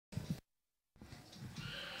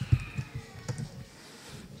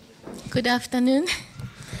Good afternoon.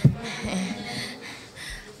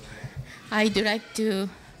 I'd like to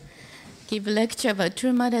give a lecture about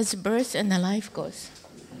True Mother's birth and the life course.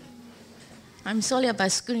 I'm sorry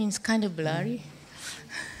about screen's kind of blurry.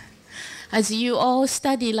 As you all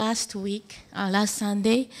studied last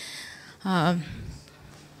Sunday,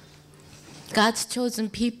 God's chosen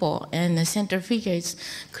people and the center figures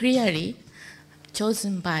clearly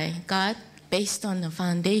chosen by God based on the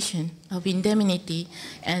foundation of indemnity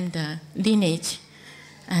and lineage.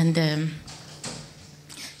 And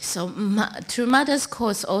so True Mother's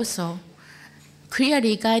course also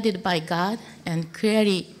clearly guided by God and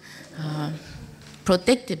clearly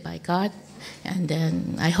protected by God. And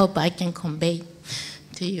then I hope I can convey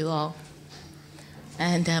to you all.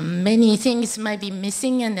 And many things might be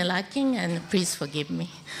missing and lacking, and please forgive me.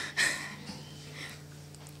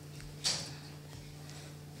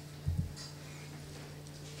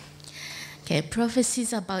 Okay,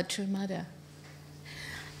 prophecies about True Mother.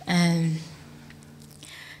 And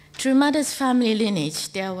True Mother's family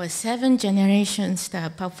lineage, there were 7 generations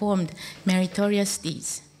that performed meritorious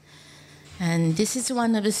deeds. And this is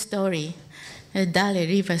one of the story, the Dale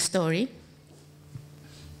River story.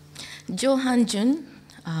 Jo Han-jun,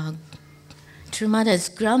 True Mother's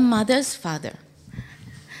grandmother's father,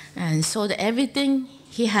 and sold everything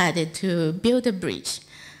he had to build a bridge.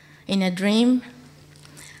 In a dream,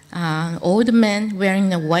 an old man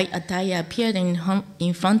wearing a white attire appeared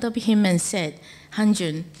in front of him and said,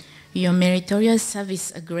 "Han-jun, your meritorious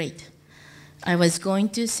service are great. I was going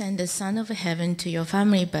to send the Son of Heaven to your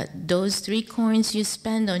family, but those 3 coins you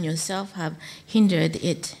spend on yourself have hindered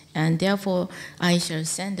it, and therefore I shall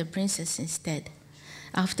send the princess instead."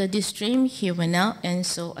 After this dream, he went out and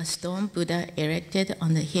saw a stone Buddha erected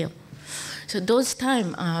on the hill. So those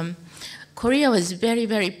times, Korea was very,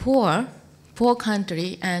 very poor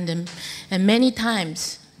country, and many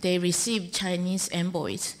times they received Chinese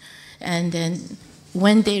envoys. And then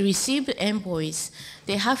when they received envoys,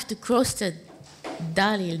 they have to cross the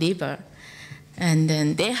Dali River. And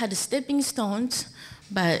then they had stepping stones,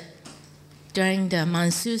 but during the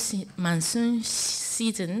monsoon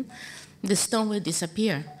season, the stone will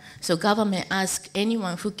disappear. So government asked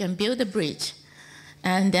anyone who can build a bridge.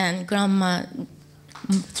 And then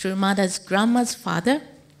True Mother's grandma's father,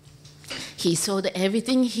 he sold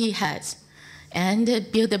everything he had and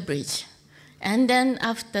built a bridge. And then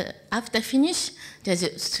after finish, there's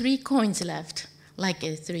 3 coins left, like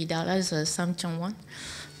 $3 or some chongwon.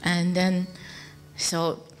 And then,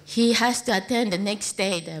 so he has to attend the next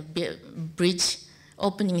day the bridge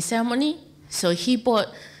opening ceremony. So he bought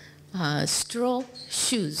straw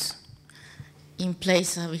shoes in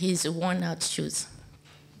place of his worn-out shoes.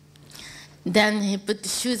 Then he put the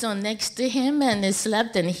shoes on next to him and he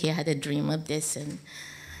slept, and he had a dream of this. And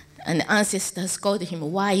the ancestor scolded him,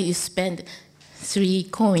 "Why you spend 3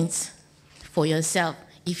 coins for yourself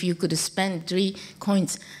if you could spend 3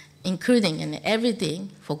 coins, including and everything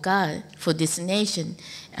for God, for this nation?"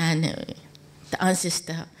 And the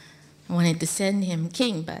ancestor wanted to send him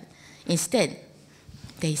king, but instead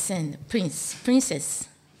they sent princess.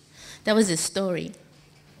 That was the story.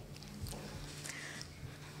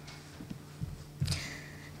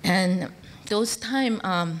 And those time,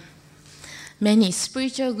 many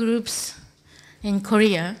spiritual groups in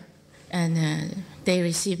Korea, and they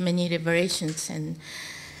received many revelations.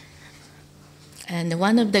 And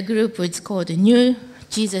one of the group was called the New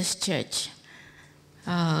Jesus Church,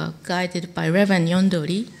 guided by Reverend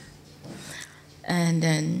Yondori. And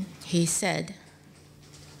then he said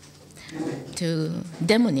to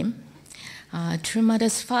Demonim, True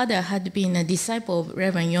Mother's father had been a disciple of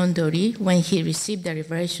Reverend Yondori when he received the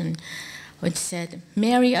revelation, which said,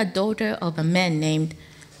 "Marry a daughter of a man named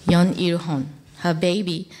Yeon Il-hon. Her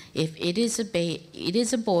baby, if it is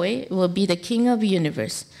a boy, will be the king of the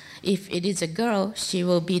universe. If it is a girl, she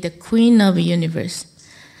will be the queen of the universe."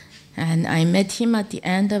 And I met him at the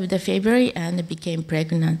end of the February and became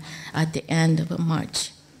pregnant at the end of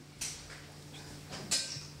March.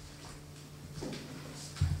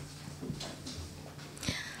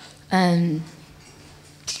 And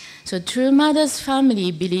so True Mother's family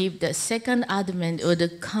believed the second advent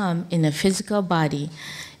would come in a physical body,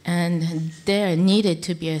 and there needed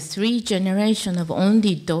to be 3 generations of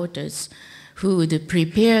only daughters who would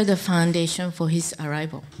prepare the foundation for his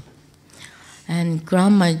arrival. And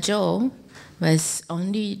Grandma Jo was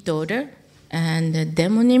only daughter, and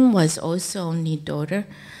Demonim was also only daughter,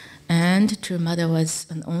 and True Mother was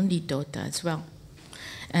an only daughter as well.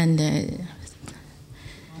 And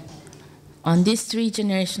on these 3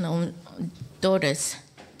 generational daughters,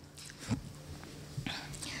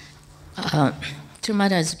 True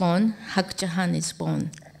Mother is born, Hak Jahan is born.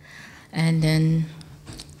 And then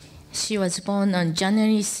she was born on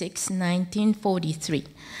January 6, 1943,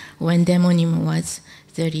 when Demonim was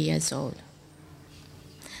 30 years old.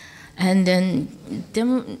 And then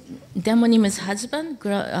Demonim's husband,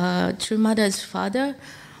 True Mother's father,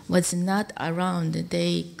 was not around.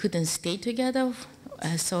 They couldn't stay together,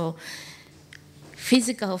 so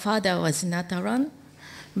physical father was not around.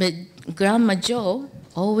 But Grandma Jo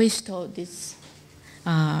always told this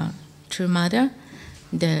True Mother,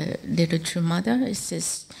 the little True Mother, it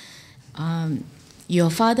says, your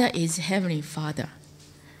father is Heavenly Father.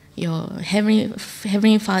 Your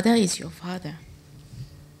Heavenly Father is your father.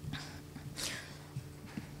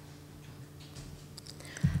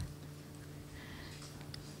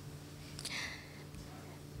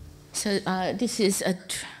 So this is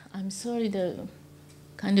I'm sorry, the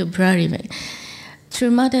kind of blurry, but True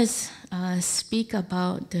Mothers speak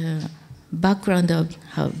about the background of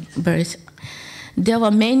her birth. There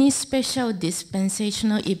were many special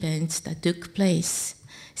dispensational events that took place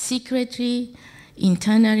secretly,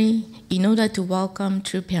 internally, in order to welcome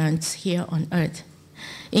true parents here on earth.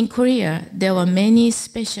 In Korea, there were many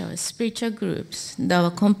special spiritual groups that were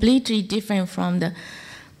completely different from the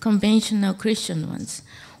conventional Christian ones,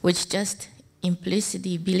 which just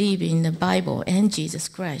implicitly believe in the Bible and Jesus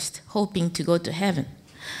Christ, hoping to go to heaven.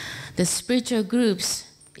 The spiritual groups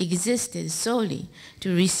existed solely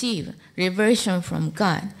to receive revelation from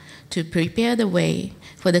God, to prepare the way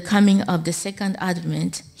for the coming of the second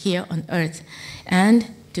advent here on earth,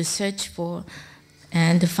 and to search for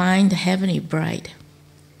and find the heavenly bride.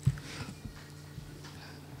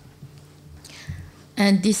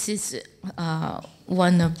 And this is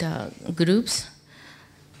one of the groups,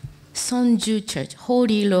 Sonju Church,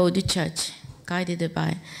 Holy Road Church, guided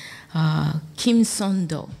by Kim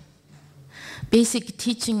Son-do. Basic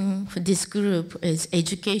teaching for this group is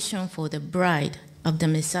education for the bride of the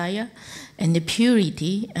Messiah, and the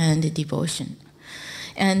purity and the devotion.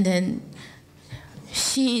 And then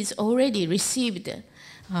she's already received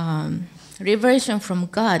revelation from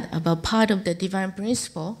God about part of the divine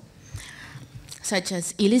principle, such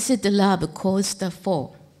as illicit love caused the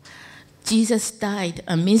fall. Jesus died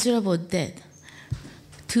a miserable death.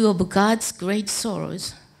 Two of God's great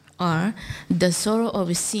sorrows are the sorrow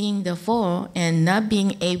of seeing the fall and not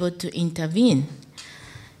being able to intervene,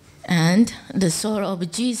 and the sorrow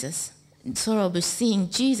of Jesus, sorrow of seeing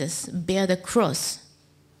Jesus bear the cross.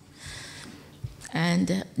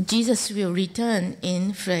 And Jesus will return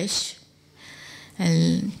in flesh.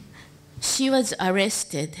 And she was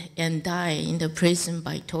arrested and died in the prison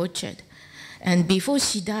by torture. And before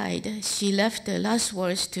she died, she left the last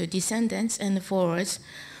words to descendants and followers: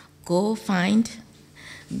 go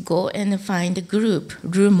and find a group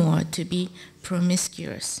rumored to be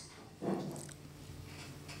promiscuous.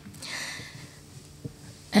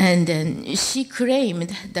 And then she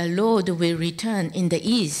claimed the Lord will return in the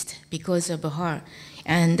east because of her,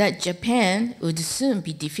 and that Japan would soon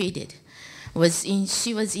be defeated.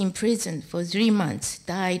 She was imprisoned for 3 months,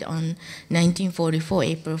 died on 1944,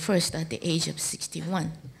 April 1st, at the age of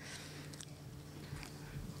 61.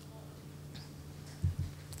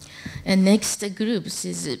 And next group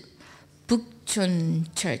is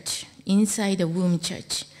Bukchon Church, Inside the Womb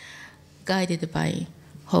Church, guided by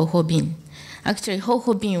Ho Ho Bin. Actually, Ho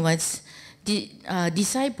Ho Bin was the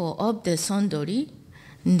disciple of the Sondori,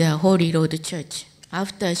 the Holy Road Church.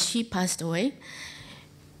 After she passed away,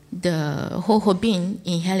 the Ho Ho Bin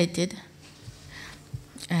inherited,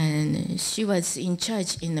 and she was in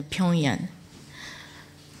charge in Pyongyang.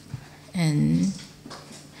 And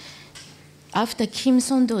after Kim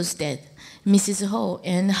Son-do's death, Mrs. Ho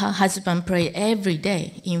and her husband prayed every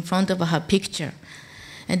day in front of her picture,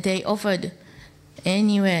 and they offered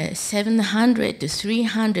anywhere 700 to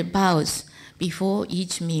 300 bows before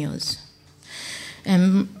each meals,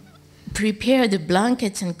 and prepared the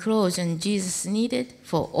blankets and clothes and Jesus needed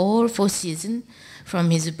for all 4 seasons from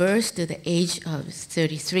his birth to the age of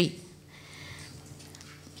 33.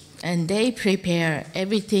 And they prepare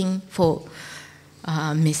everything for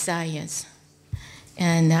messiahs.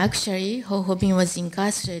 And actually, Ho Ho Bin was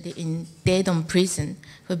incarcerated in Daedong prison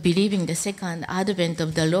for believing the second advent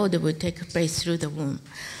of the Lord would take place through the womb.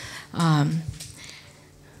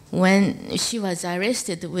 When she was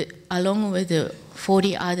arrested, along with the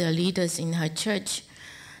 40 other leaders in her church,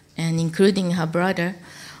 and including her brother,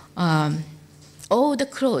 all the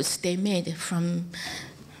clothes they made from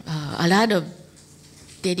a lot of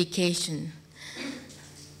dedication.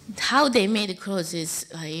 How they made the clothes is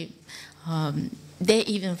they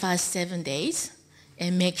even fast 7 days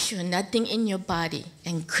and make sure nothing in your body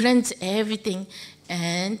and cleanse everything,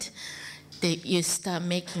 and you start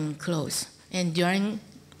making clothes. And during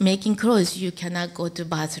making clothes, you cannot go to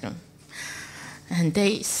bathroom. And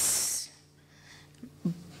they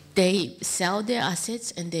sell their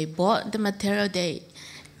assets and they bought the material, they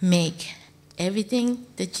make everything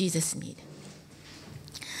that Jesus needed.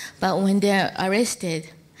 But when they're arrested,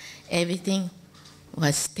 everything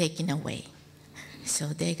was taken away. So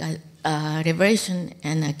they got reversion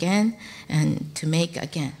and again, and to make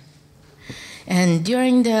again. And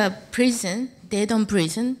during the prison, Daedon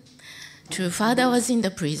prison, True Father was in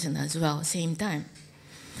the prison as well, same time.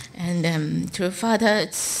 And True Father,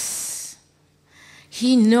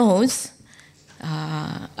 he knows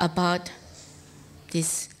about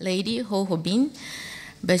this lady, Ho Ho Bin,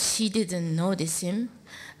 but she didn't notice him.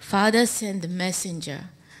 Father sent the messenger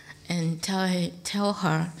and tell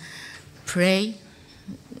her, pray,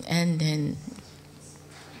 and then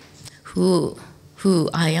who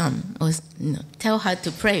I am, or tell her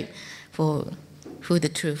to pray for who the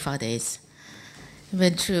true Father is.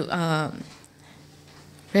 But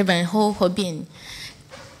Reverend Ho Ho Bin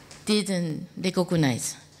didn't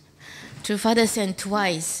recognize. True Father sent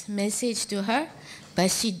twice message to her, but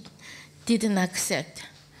she didn't accept.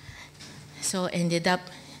 So ended up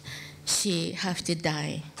she have to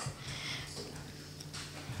die.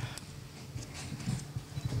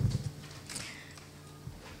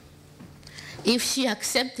 If she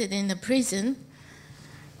accepted in the prison,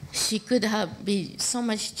 she could have been so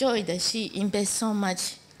much joy that she invest so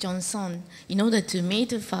much Johnson in order to meet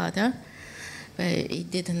the Father, but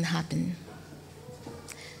it didn't happen.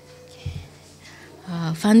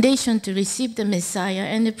 Foundation to receive the Messiah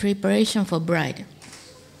and the preparation for bride.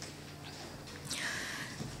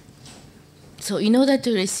 So in order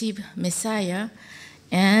to receive Messiah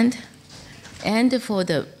and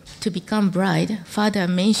to become bride, Father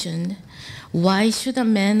mentioned, why should a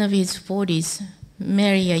man of his 40s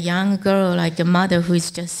marry a young girl like a mother who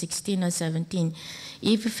is just 16 or 17?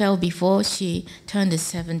 Eve fell before she turned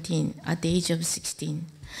 17 at the age of 16.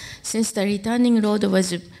 Since the returning Lord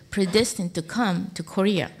was predestined to come to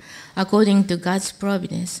Korea, according to God's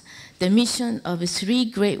providence, the mission of 3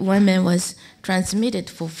 great women was transmitted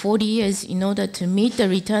for 40 years in order to meet the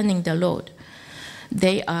returning the Lord.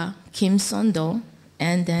 They are Kim Son-do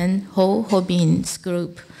and then Ho Ho Bin's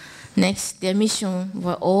group. Next, their mission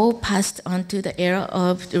were all passed on to the era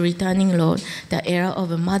of the returning Lord, the era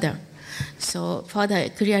of a mother. So Father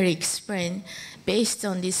clearly explained, based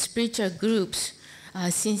on these spiritual groups,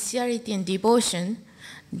 sincerity and devotion,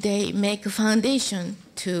 they make a foundation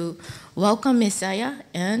to welcome Messiah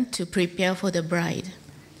and to prepare for the bride.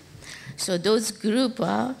 So those groups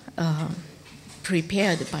are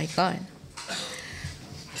prepared by God.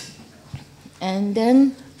 And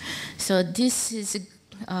then, so this is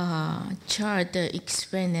a chart that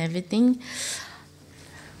explains everything.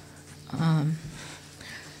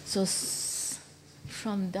 So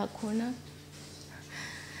from that corner,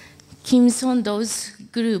 Kim Son-do's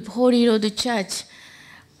group, Holy Road Church,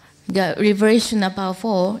 got revelation about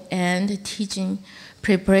fall and teaching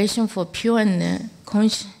preparation for pure and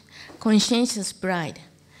conscientious bride.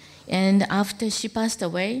 And after she passed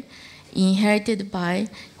away, inherited by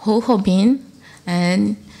Ho Ho Bin,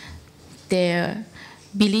 and they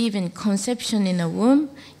believe in conception in a womb,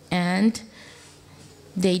 and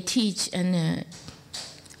they teach and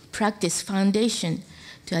practice foundation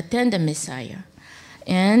to attend the Messiah.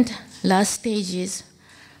 And last stages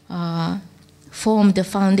form the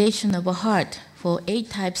foundation of a heart for 8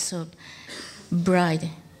 types of bride,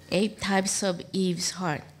 8 types of Eve's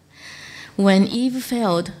heart. When Eve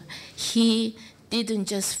failed, he didn't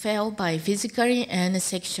just fail by physically and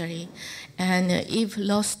sexually, and Eve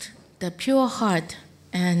lost the pure heart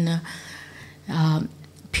and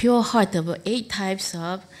pure heart of 8 types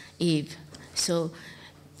of Eve. So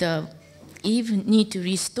the Eve need to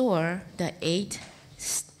restore the 8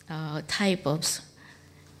 type of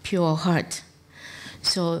pure heart.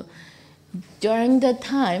 So during that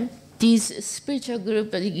time, this spiritual group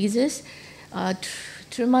that exists,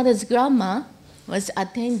 True Mother's grandma was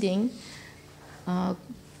attending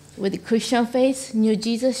with Christian Faith, New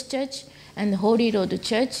Jesus Church, and Holy Road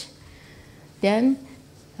Church. Then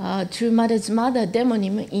True Mother's mother,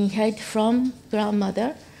 Demonim, inherited from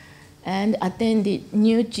grandmother and attended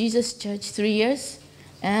New Jesus Church 3 years,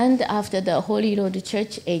 and after the Holy Road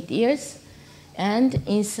Church 8 years, and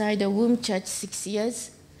inside the womb church 6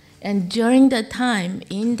 years. And during the time,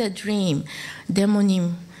 in the dream,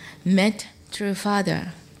 Demonim met True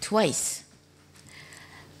Father twice.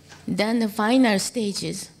 Then the final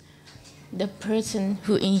stages, the person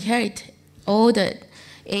who inherits all the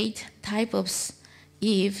 8 types of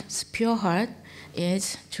Eve's pure heart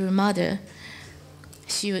is True Mother.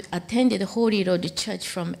 She attended Holy Road Church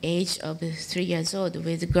from age of 3 years old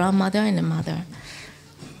with grandmother and a mother.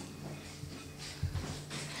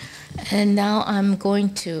 And now I'm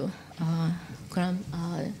going to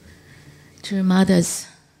her mother's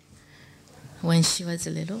when she was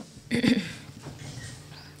little.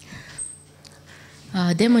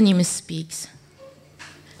 Demonim speaks.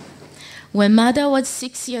 When mother was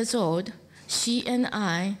 6 years old, she and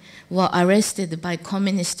I were arrested by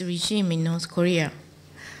communist regime in North Korea.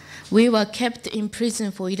 We were kept in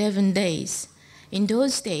prison for 11 days. In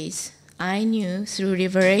those days, I knew through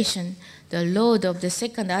revelation the Lord of the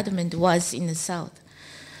Second Advent was in the South.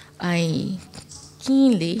 I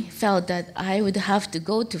keenly felt that I would have to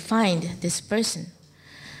go to find this person.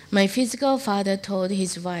 My physical father told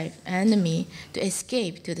his wife and me to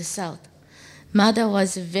escape to the South. Mother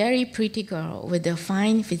was a very pretty girl with a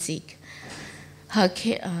fine physique.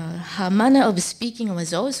 Her manner of speaking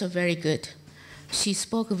was also very good. She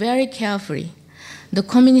spoke very carefully. The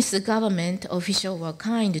communist government officials were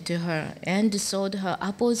kind to her and sold her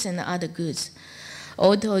apples and other goods,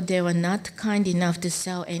 although they were not kind enough to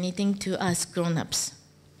sell anything to us grown-ups.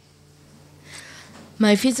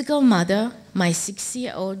 My physical mother, my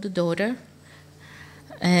 6-year-old daughter,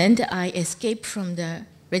 and I escaped from the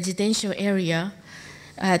residential area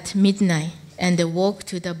at midnight and walked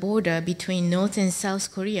to the border between North and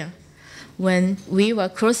South Korea. When we were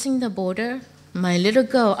crossing the border, my little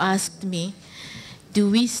girl asked me, "Do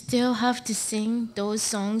we still have to sing those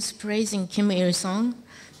songs praising Kim Il-sung?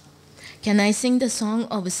 Can I sing the song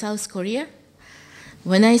of South Korea?"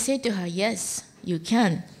 When I said to her, "Yes, you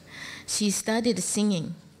can," she started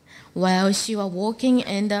singing. While she was walking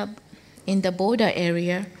in the border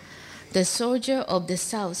area, the soldiers of the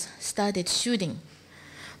South started shooting.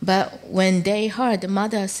 But when they heard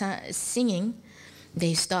mother singing,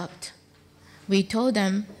 they stopped. We told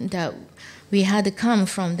them that we had come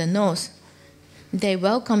from the North. They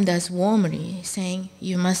welcomed us warmly, saying,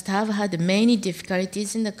 "You must have had many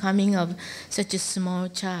difficulties in the coming of such a small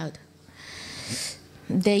child."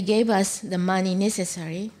 They gave us the money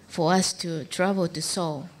necessary for us to travel to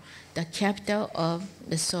Seoul, the capital of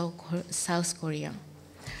South Korea.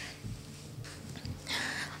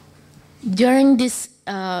 During this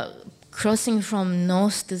crossing from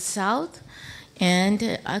north to south,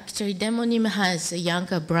 and actually Demonim has a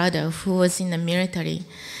younger brother who was in the military,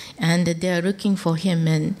 and they're looking for him,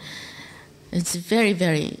 and it's very,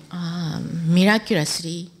 very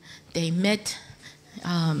miraculously, they met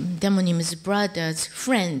Demonim's brother's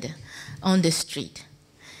friend on the street.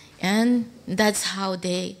 And that's how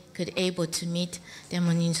they could able to meet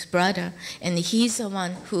Demonim's brother. And he's the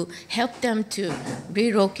one who helped them to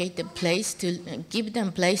relocate the place, to give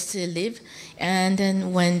them place to live. And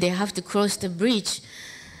then when they have to cross the bridge,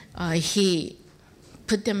 he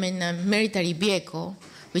put them in a military vehicle,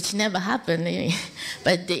 which never happened.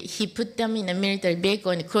 But he put them in a military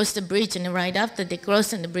vehicle and crossed the bridge, and right after they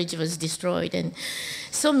crossed and the bridge was destroyed. And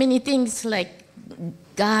so many things, like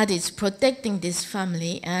God is protecting this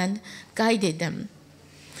family and guided them.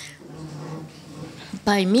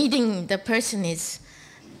 By meeting the person is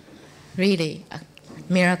really a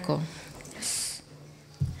miracle.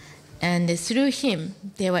 And through him,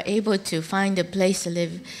 they were able to find a place to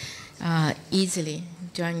live easily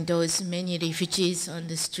during those many refugees on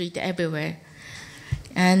the street everywhere.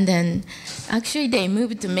 And then actually they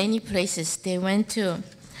moved to many places. They went to,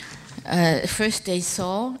 first they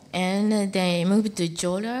Seoul, and they moved to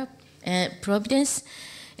Jeolla, Providence,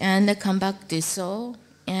 and come back to Seoul,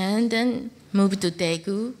 and then moved to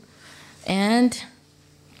Daegu, and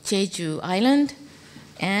Jeju Island,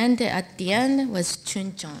 and at the end was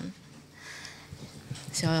Chuncheon.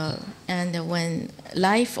 So, and when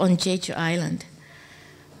life on Jeju Island,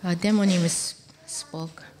 Demonim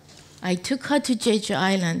spoke. I took her to Jeju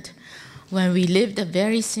Island when we lived a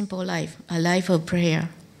very simple life, a life of prayer.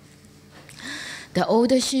 The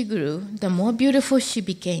older she grew, the more beautiful she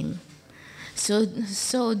became.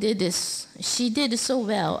 She did so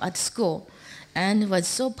well at school and was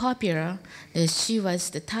so popular that she was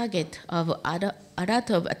the target of a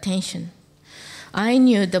lot of attention. I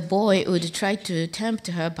knew the boy would try to tempt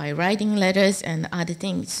her by writing letters and other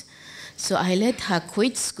things. So I let her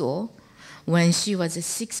quit school when she was a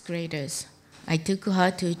 6th grader. I took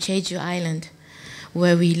her to Jeju Island,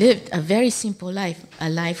 where we lived a very simple life, a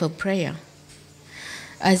life of prayer.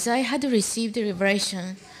 As I had received the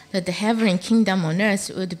revelation that the heavenly kingdom on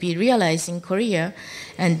earth would be realized in Korea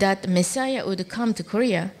and that the Messiah would come to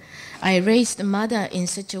Korea, I raised mother in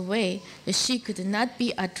such a way that she could not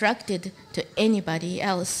be attracted to anybody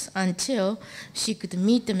else until she could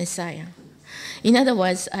meet the Messiah. In other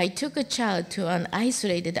words, I took a child to an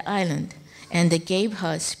isolated island and they gave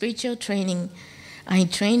her spiritual training. I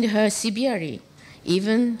trained her severely,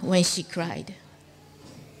 even when she cried.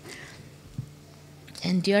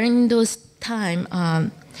 And during those time,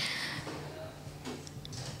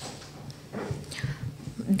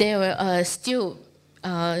 they were still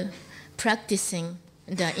practicing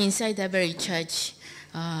the inside the very church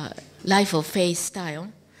life of faith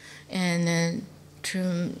style, and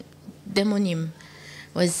Demonim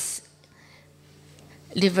was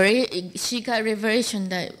she got revelation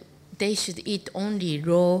that they should eat only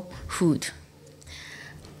raw food,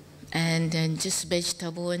 and then just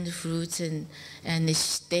vegetable and fruits, and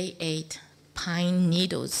they ate pine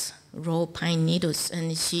needles, raw pine needles,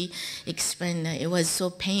 and she explained that it was so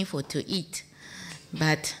painful to eat,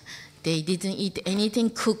 but they didn't eat anything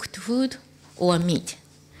cooked food or meat.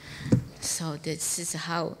 So this is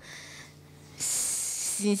how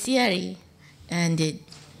sincerely and they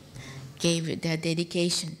gave their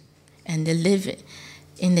dedication, and they live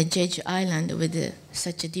in the Jeju Island with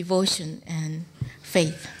such a devotion and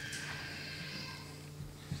faith.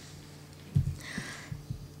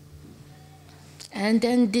 And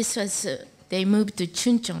then this was, they moved to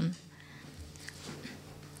Chuncheon,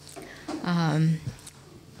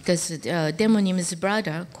 because Demonim's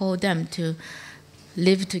brother called them to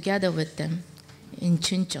live together with them in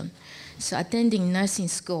Chuncheon. So attending nursing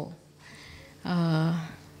school,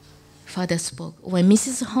 Father spoke. When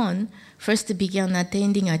Mrs. Hon first began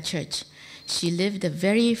attending a church, she lived a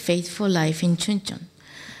very faithful life in Chuncheon,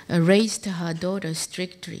 raised her daughter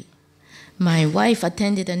strictly. My wife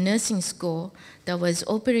attended a nursing school that was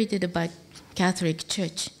operated by Catholic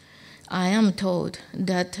Church. I am told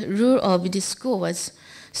that rule of this school was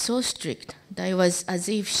so strict that it was as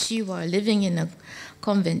if she were living in a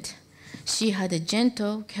convent. She had a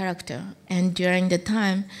gentle character, and during the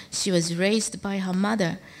time she was raised by her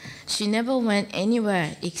mother, she never went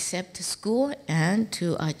anywhere except to school and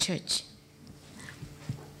to our church.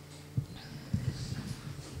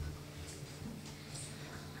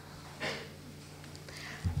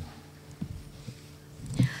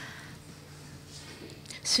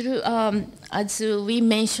 Through, as we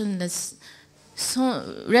mentioned,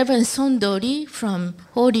 Reverend Sondori from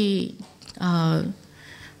Holy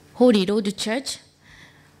Road Church,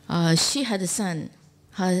 she had a son.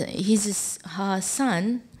 Her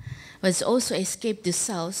son was also escaped to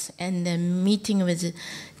South, and meeting with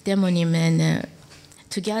Demonim and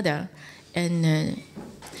together and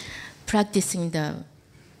practicing the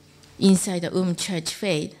inside the church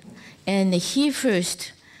faith. And he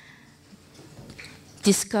first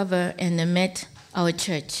discovered and met our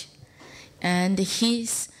church, and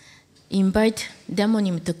he's invite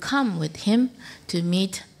Demonim to come with him to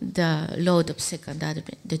meet the Lord of Second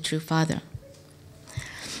Advent, the true Father,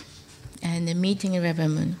 and the meeting in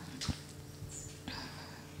Reverend Moon.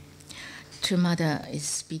 True Mother is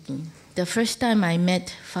speaking. The first time I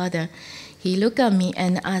met Father, he looked at me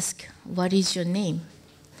and asked, "What is your name?"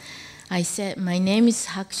 I said, "My name is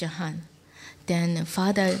Hakshahan." Then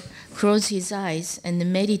Father closed his eyes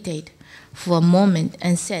and meditated for a moment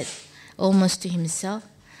and said, almost to himself,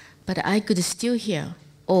 but I could still hear,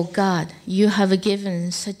 "Oh God, you have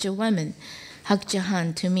given such a woman,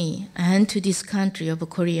 Hakjahan, to me and to this country of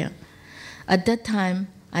Korea." At that time,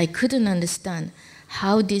 I couldn't understand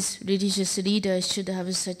how this religious leader should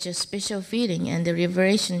have such a special feeling and a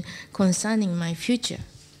revelation concerning my future.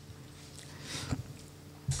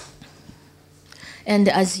 And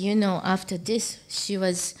as you know, after this, she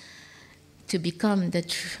was to become the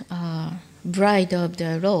bride of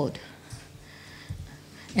the Lord.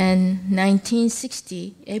 And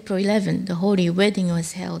 1960, April 11, the holy wedding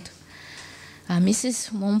was held.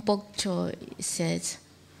 Mrs. Monpokcho says,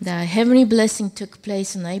 the heavenly blessing took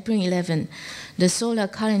place on April 11, the solar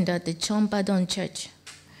calendar at the Chompadon Church.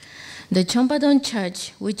 The Chompadon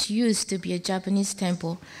Church, which used to be a Japanese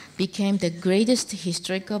temple, became the greatest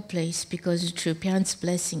historical place because of True Parent's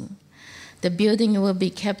blessing. The building will be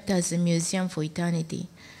kept as a museum for eternity.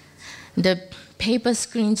 The paper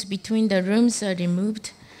screens between the rooms are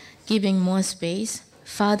removed, giving more space.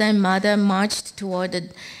 Father and Mother marched toward the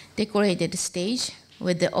decorated stage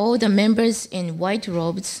with all the members in white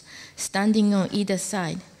robes standing on either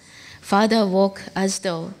side. Father walked as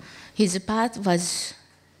though his path was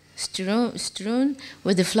strewn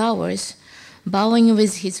with flowers, bowing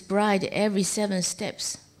with his bride every 7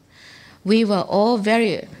 steps. We were all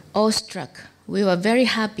very awestruck. We were very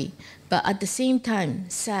happy, but at the same time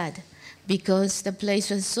sad, because the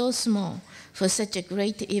place was so small for such a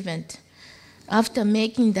great event. After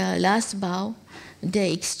making the last bow,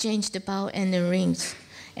 they exchanged the bow and the rings,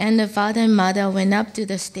 and the father and mother went up to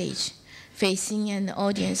the stage, facing an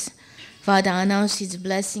audience. Father announced his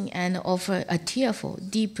blessing and offered a tearful,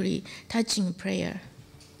 deeply touching prayer.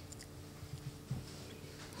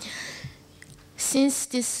 Since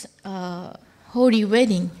this holy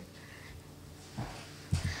wedding,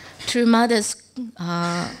 True Mother's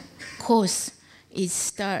course is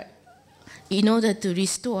start in order to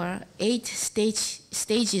restore 8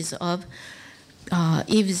 stages of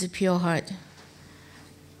Eve's pure heart.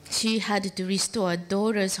 She had to restore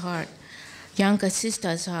daughter's heart, younger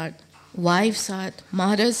sister's heart, wife's heart,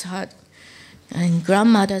 mother's heart, and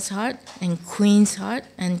grandmother's heart, and queen's heart,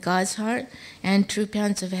 and God's heart, and true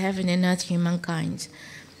parents of heaven and earth, humankind.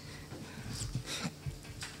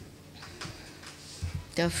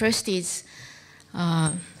 The first is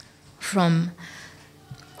from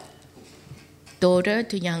daughter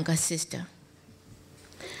to younger sister.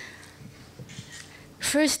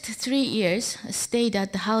 First 3 years stayed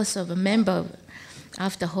at the house of a member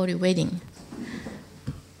after holy wedding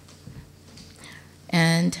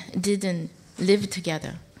and didn't live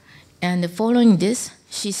together. And following this,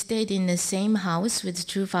 she stayed in the same house with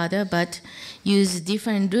True Father but used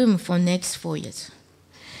different room for next 4 years.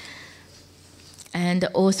 And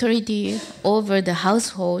the authority over the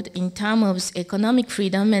household in terms of economic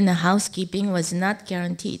freedom and housekeeping was not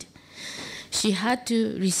guaranteed. She had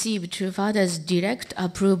to receive True Father's direct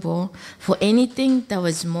approval for anything that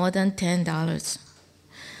was more than $10.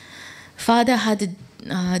 Father had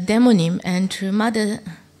demonym and True Mother's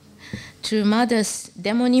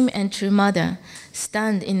demonym and True Mother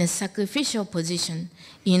stand in a sacrificial position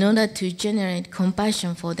in order to generate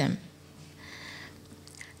compassion for them.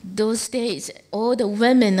 Those days, all the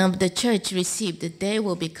women of the church received that they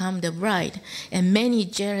will become the bride, and many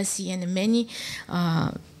jealousy and many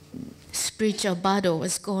spiritual battle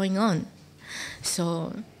was going on.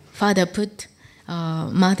 So Father put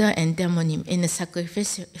mother and demonym in a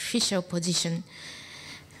sacrificial position.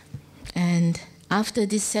 And after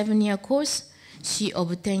this 7-year course, she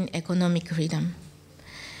obtained economic freedom.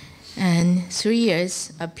 And 3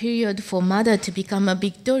 years, a period for mother to become a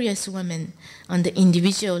victorious woman on the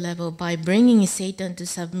individual level by bringing Satan to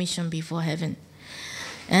submission before heaven.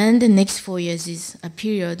 And the next 4 years is a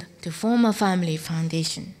period to form a family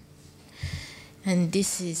foundation. And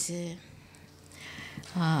this is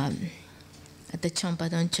at the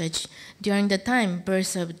Chompadon Church. During the time,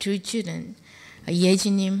 birth of 2 children,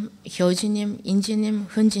 Yejinim, Hyojinim, Injinim,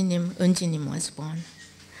 Hunjinim, Unjinim was born.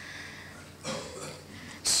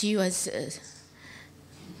 She was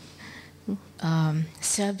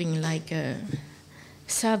serving like a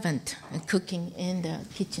servant, cooking in the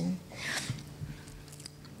kitchen.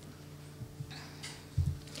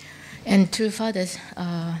 And True Father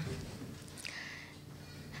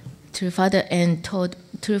told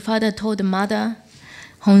the mother,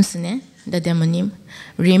 Honsune, the demonym,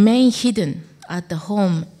 remain hidden at the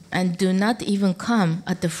home and do not even come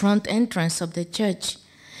at the front entrance of the church.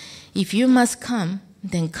 If you must come,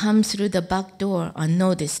 then come through the back door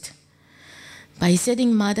unnoticed. By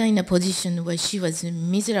setting mother in a position where she was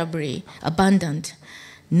miserably abandoned,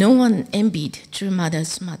 no one envied True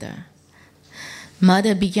Mother's mother.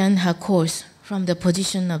 Mother began her course from the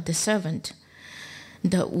position of the servant.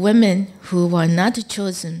 The women who were not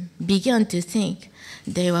chosen began to think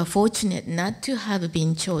they were fortunate not to have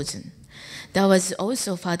been chosen. That was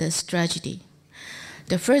also Father's tragedy.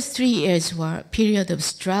 The first 3 years were a period of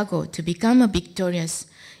struggle to become victorious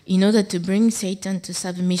in order to bring Satan to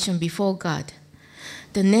submission before God.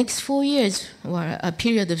 The next 4 years were a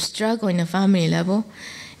period of struggle in a family level.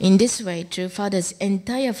 In this way, True Father's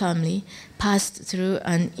entire family passed through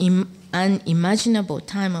an unimaginable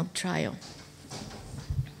time of trial.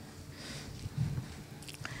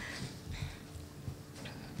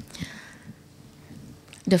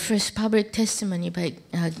 The first public testimony by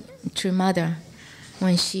True Mother,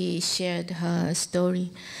 when she shared her story,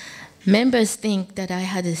 members think that I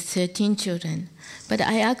had 13 children, but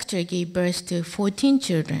I actually gave birth to 14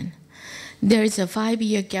 children. There is a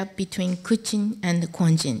 5-year gap between Kuchin and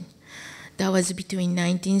Kwonjin. That was between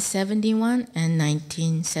 1971 and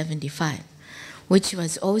 1975, which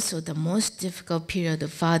was also the most difficult period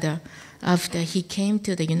of Father after he came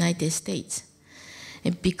to the United States.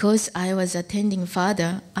 And because I was attending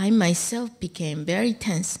Father, I myself became very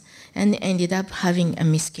tense and ended up having a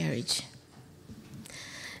miscarriage.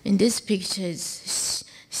 In this picture,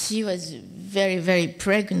 she was very, very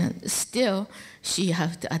pregnant. Still, she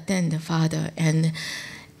had to attend the Father, and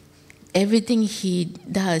everything he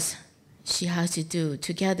does, she has to do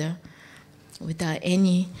together without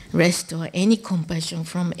any rest or any compassion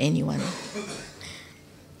from anyone.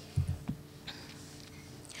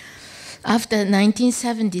 After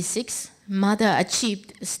 1976, Mother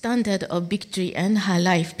achieved a standard of victory and her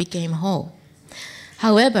life became whole.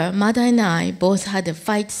 However, Mother and I both had to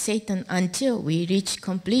fight Satan until we reached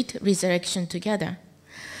complete resurrection together.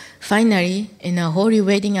 Finally, in our holy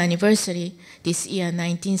wedding anniversary this year,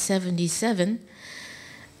 1977,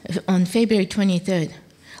 on February 23rd,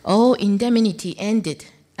 all indemnity ended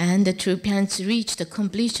and the true parents reached the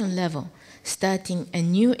completion level, starting a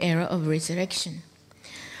new era of resurrection.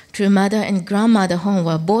 True mother and grandmother home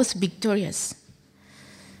were both victorious.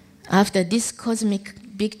 After this cosmic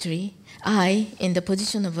victory, I, in the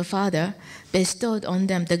position of a father, bestowed on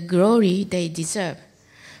them the glory they deserve.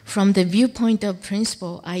 From the viewpoint of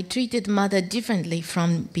principle, I treated mother differently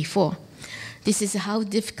from before. This is how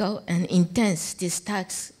difficult and intense this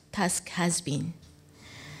task has been.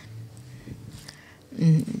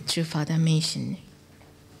 True father mentioned.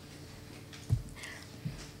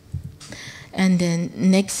 And then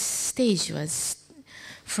next stage was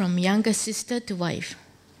from younger sister to wife,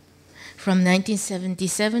 from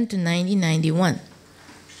 1977 to 1991.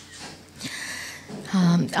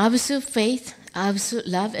 Absolute faith, absolute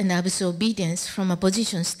love, and absolute obedience from a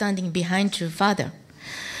position standing behind true father.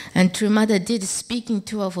 And true mother did speaking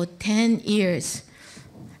tour for 10 years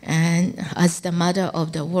and as the mother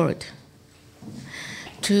of the world.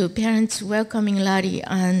 True parents welcoming Larry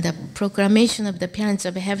and the proclamation of the parents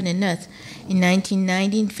of heaven and earth in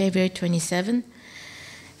 1919, February 27,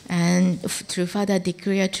 and true father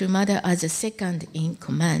declared true mother as a second in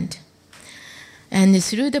command. And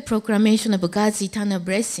through the proclamation of God's eternal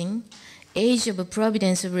blessing, age of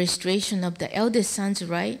providence of restoration of the eldest son's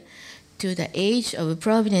right to the age of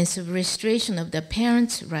providence of restoration of the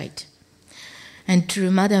parents' right. And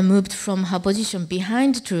true mother moved from her position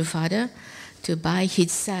behind true father to by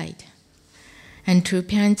his side. And true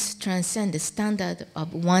parents transcend the standard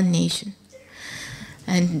of one nation.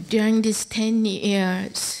 And during these 10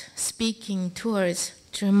 years speaking tours,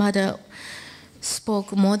 true mother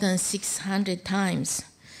spoke more than 600 times.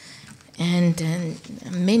 And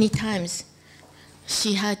many times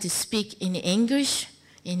she had to speak in English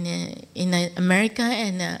in America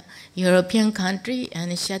and a European country,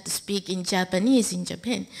 and she had to speak in Japanese in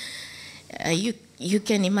Japan. You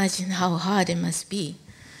can imagine how hard it must be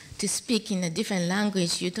to speak in a different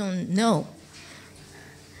language you don't know.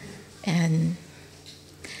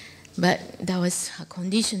 But that was a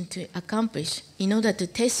condition to accomplish in order to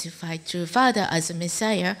testify to Father as a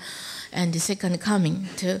Messiah and the second coming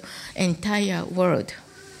to entire world.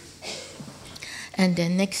 And the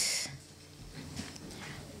next,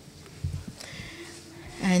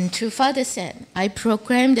 and True Father said, I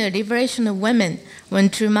proclaimed the liberation of women when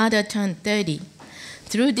True Mother turned 30.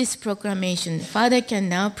 Through this proclamation, Father can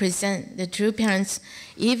now present the true parents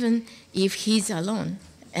even if he's alone.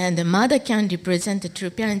 And the mother can represent the true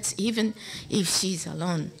parents even if she's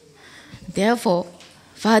alone. Therefore,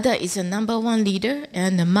 Father is a number one leader,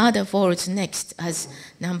 and the mother follows next as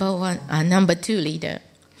number two leader.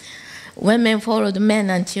 Women followed men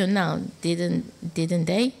until now, didn't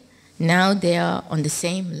they? Now they are on the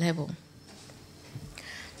same level.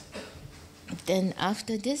 Then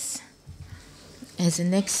after this, as the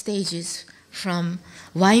next stage is from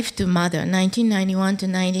wife to mother, 1991 to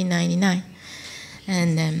 1999.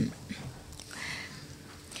 And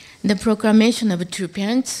the proclamation of true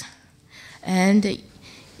parents and the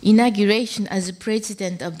inauguration as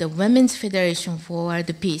president of the Women's Federation for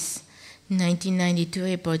World Peace, 1992,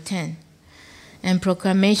 April 10. And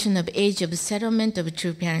proclamation of age of settlement of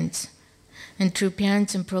true parents. And true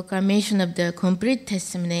parents and proclamation of the complete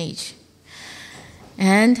testament age.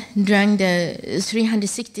 And during the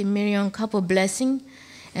 360 million couple blessing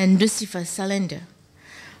and Lucifer surrender.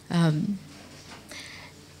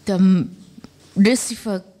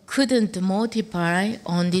 Lucifer couldn't multiply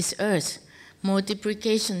on this earth.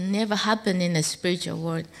 Multiplication never happened in the spiritual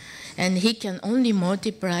world, and he can only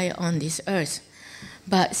multiply on this earth.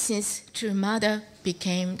 But since True Mother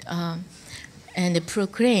became and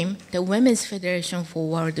proclaimed the Women's Federation for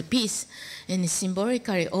World Peace, and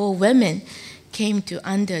symbolically all women came to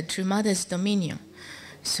under True Mother's dominion,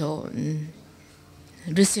 so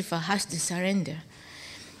Lucifer has to surrender.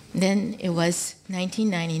 Then it was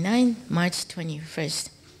 1999, March 21st.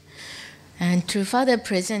 And True Father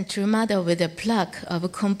present True Mother with a plaque of a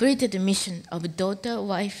completed mission of daughter,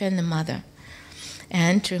 wife, and mother.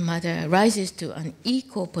 And True Mother rises to an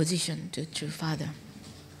equal position to True Father.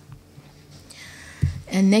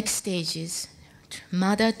 And next stage is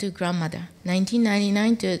mother to grandmother,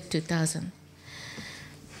 1999 to 2000.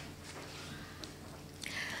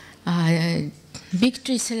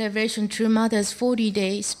 Victory celebration True Mother's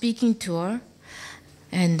 40-day speaking tour,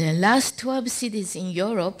 and the last 12 cities in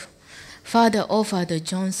Europe Father offered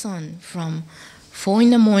Johnson from 4 in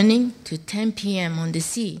the morning to 10 p.m. on the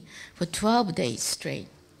sea for 12 days straight.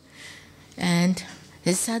 And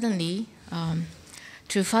then suddenly,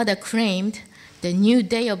 True Father claimed the new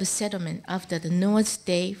day of settlement after the Noah's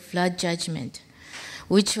Day flood judgment,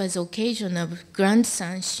 which was occasion of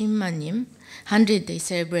grandson Shinmanim 100-day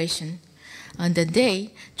celebration. On the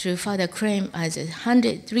day, True Father claimed as a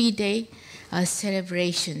 103-day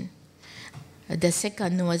celebration. The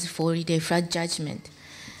second was 40-day flood judgment.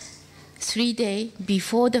 3 days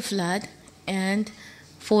before the flood and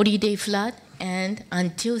 40-day flood, and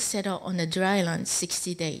until settled on the dry land,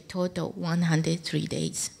 60 days, total 103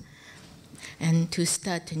 days. And to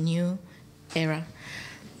start a new era.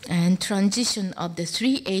 And transition of the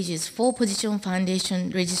 3 ages, 4-position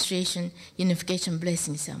foundation, registration, unification,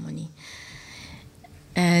 blessing ceremony.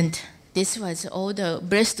 And this was all the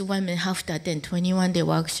blessed women have to attend 21-day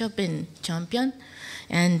workshop in Champion.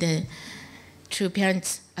 And the true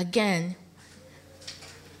parents, again,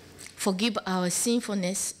 forgive our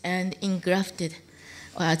sinfulness and engrafted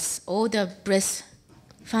us, all the blessed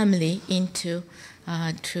family into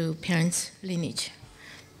true parents' lineage.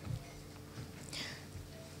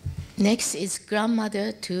 Next is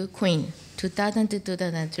grandmother to queen, 2000 to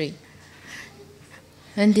 2003.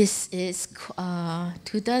 And this is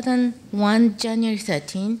 2001, January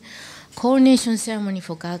 13, coronation ceremony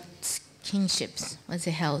for God's kingships was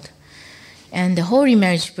held. And the holy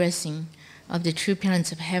marriage blessing of the true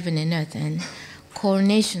parents of heaven and earth, and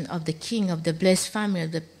coronation of the king of the blessed family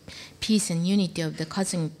of the peace and unity of the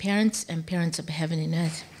cosmic parents and parents of heaven and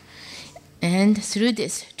earth. And through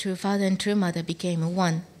this, True Father and True Mother became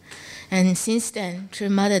one. And since then, True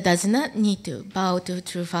Mother does not need to bow to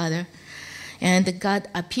True Father, and God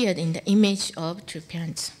appeared in the image of True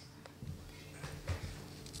Parents.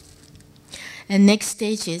 And next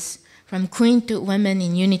stage is from Queen to Women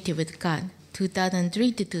in Unity with God,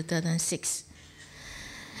 2003 to 2006.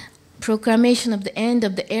 Proclamation of the end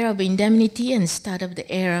of the era of indemnity and start of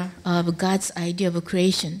the era of God's idea of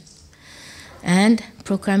creation. And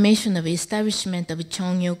proclamation of establishment of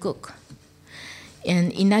Cheongyokguk.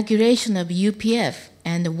 And inauguration of UPF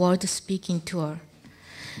and the World Speaking Tour.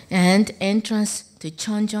 And entrance to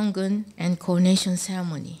Cheonjong-gun and coronation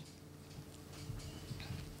ceremony.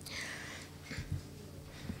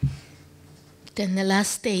 Then the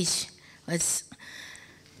last stage was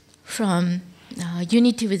from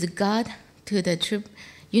unity with God to the true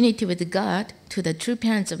unity with God to the true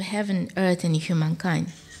parents of heaven, earth, and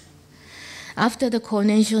humankind. After the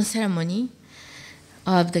coronation ceremony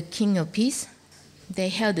of the King of Peace, they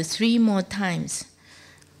held 3 more times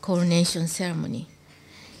coronation ceremony.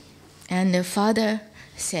 And the father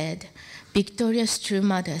said, "Victorious True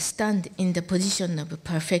Mother, stand in the position of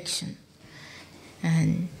perfection."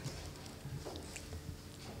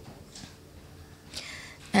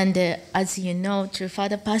 And as you know, True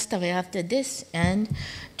Father passed away after this, and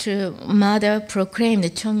True Mother proclaimed the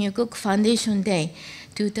Cheongyokguk Foundation Day,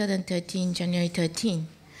 2013, January 13,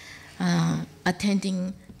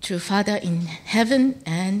 attending True Father in heaven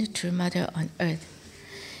and True Mother on earth.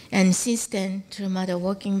 And since then, True Mother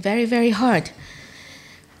working very, very hard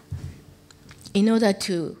in order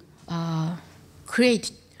to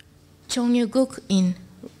create Cheongyokguk in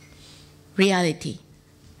reality.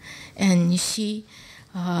 And she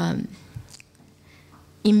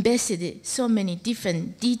invested so many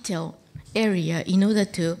different detailed areas in order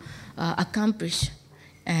to accomplish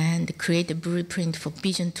and create a blueprint for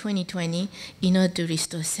Vision 2020 in order to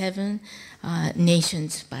restore 7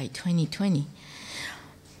 nations by 2020.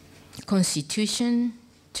 Constitution,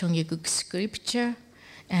 Cheongyokguk scripture,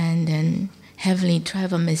 and then heavenly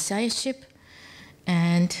tribal messiahship,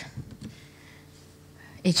 and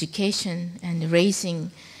education and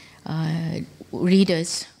raising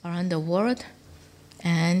leaders around the world,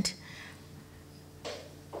 and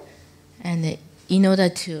in order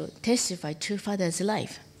to testify True Father's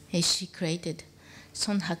life, she created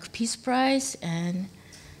Sonhak Peace Prize, and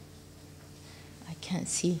I can't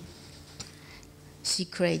see. She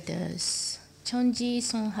created Cheonji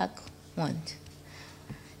Sonhak Wand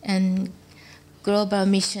and Global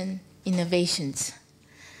Mission Innovations.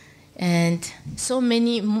 And so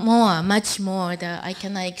many more, much more that I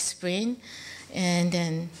cannot explain. And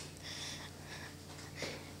then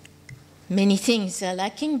many things are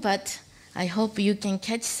lacking, but I hope you can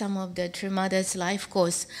catch some of the True Mother's life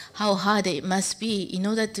course, how hard it must be in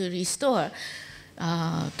order to restore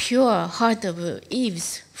pure heart of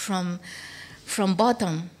Eve's from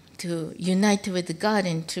bottom to unite with God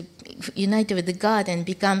and to unite with God and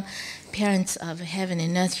become parents of heaven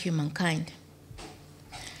and earth humankind.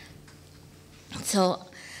 So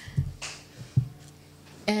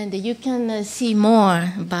And you can see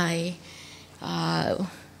more by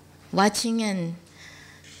watching, and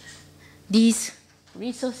these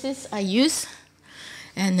resources I use.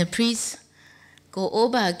 And please go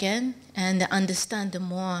over again and understand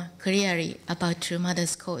more clearly about True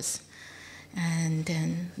Mother's cause. And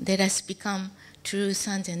then let us become true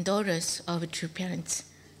sons and daughters of true parents.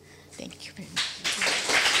 Thank you very much.